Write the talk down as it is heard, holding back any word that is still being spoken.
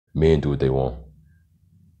Men do what they want.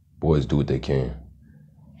 Boys do what they can.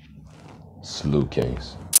 Salute,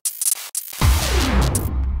 kings.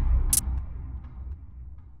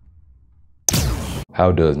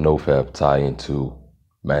 How does Nofap tie into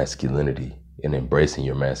masculinity and embracing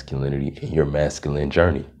your masculinity and your masculine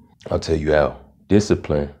journey? I'll tell you how.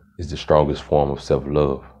 Discipline is the strongest form of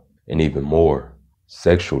self-love, and even more,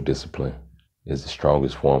 sexual discipline is the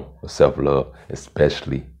strongest form of self-love,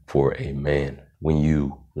 especially for a man. When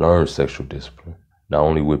you learn sexual discipline, not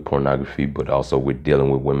only with pornography, but also with dealing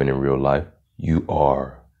with women in real life, you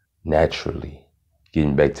are naturally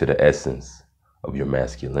getting back to the essence of your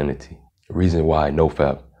masculinity. The reason why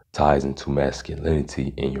Nofap ties into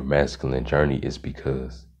masculinity in your masculine journey is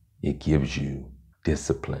because it gives you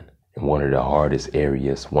discipline. And one of the hardest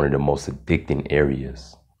areas, one of the most addicting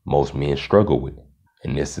areas most men struggle with.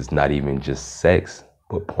 And this is not even just sex,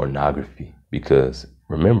 but pornography. Because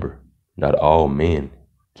remember, not all men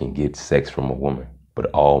can get sex from a woman, but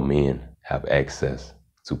all men have access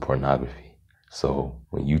to pornography. So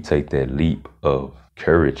when you take that leap of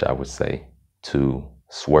courage, I would say, to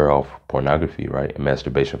swear off pornography, right, and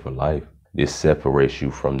masturbation for life, this separates you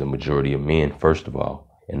from the majority of men, first of all.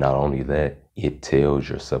 And not only that, it tells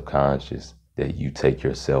your subconscious that you take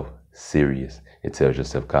yourself serious. It tells your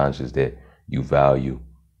subconscious that you value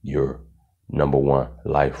your number one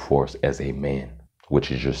life force as a man,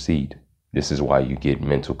 which is your seed. This is why you get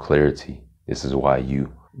mental clarity. This is why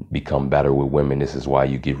you become better with women. This is why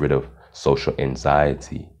you get rid of social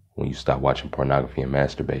anxiety when you stop watching pornography and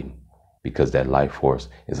masturbating, because that life force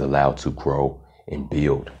is allowed to grow and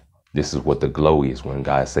build. This is what the glow is. When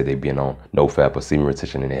guys say they've been on Nofap or semen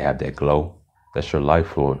retention and they have that glow, that's your life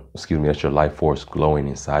force, that's your life force glowing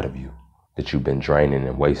inside of you that you've been draining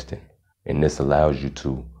and wasting. And this allows you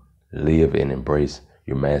to live and embrace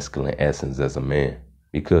your masculine essence as a man.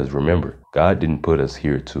 Because remember, God didn't put us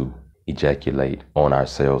here to ejaculate on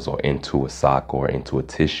ourselves or into a sock or into a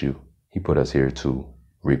tissue. He put us here to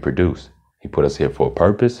reproduce. He put us here for a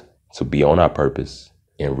purpose, to be on our purpose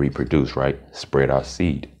and reproduce, right? Spread our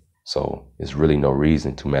seed. So there's really no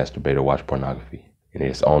reason to masturbate or watch pornography. And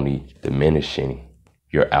it's only diminishing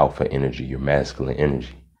your alpha energy, your masculine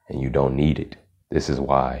energy, and you don't need it. This is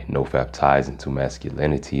why Nofap ties into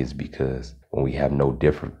masculinity, is because when we have no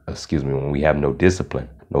when we have no discipline,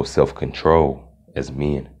 no self-control as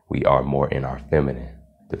men, we are more in our feminine.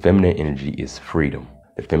 The feminine energy is freedom.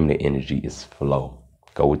 The feminine energy is flow.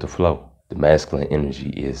 Go with the flow. The masculine energy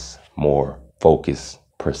is more focused,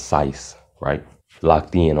 precise, right?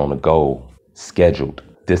 Locked in on a goal, scheduled,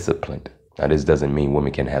 disciplined. Now, this doesn't mean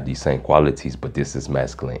women can have these same qualities, but this is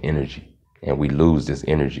masculine energy. And we lose this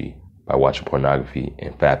energy by watching pornography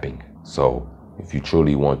and fapping. So if you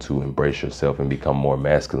truly want to embrace yourself and become more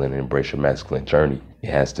masculine and embrace your masculine journey, it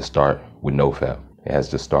has to start with Nofap. It has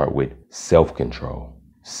to start with self-control,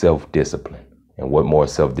 self-discipline. And what more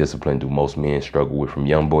self-discipline do most men struggle with, from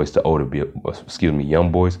young boys to older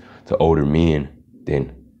men,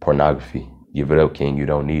 than pornography? Give it up, king. You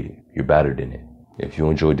don't need it. You're better than it. If you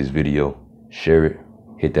enjoyed this video, share it,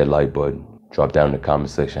 hit that like button, drop down in the comment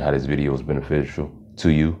section how this video was beneficial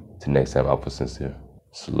to you. Till next time, AlphaSincere.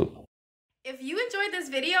 Salute. If you enjoyed this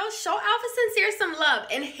video, show AlphaSincere some love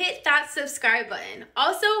and hit that subscribe button.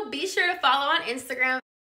 Also, be sure to follow on Instagram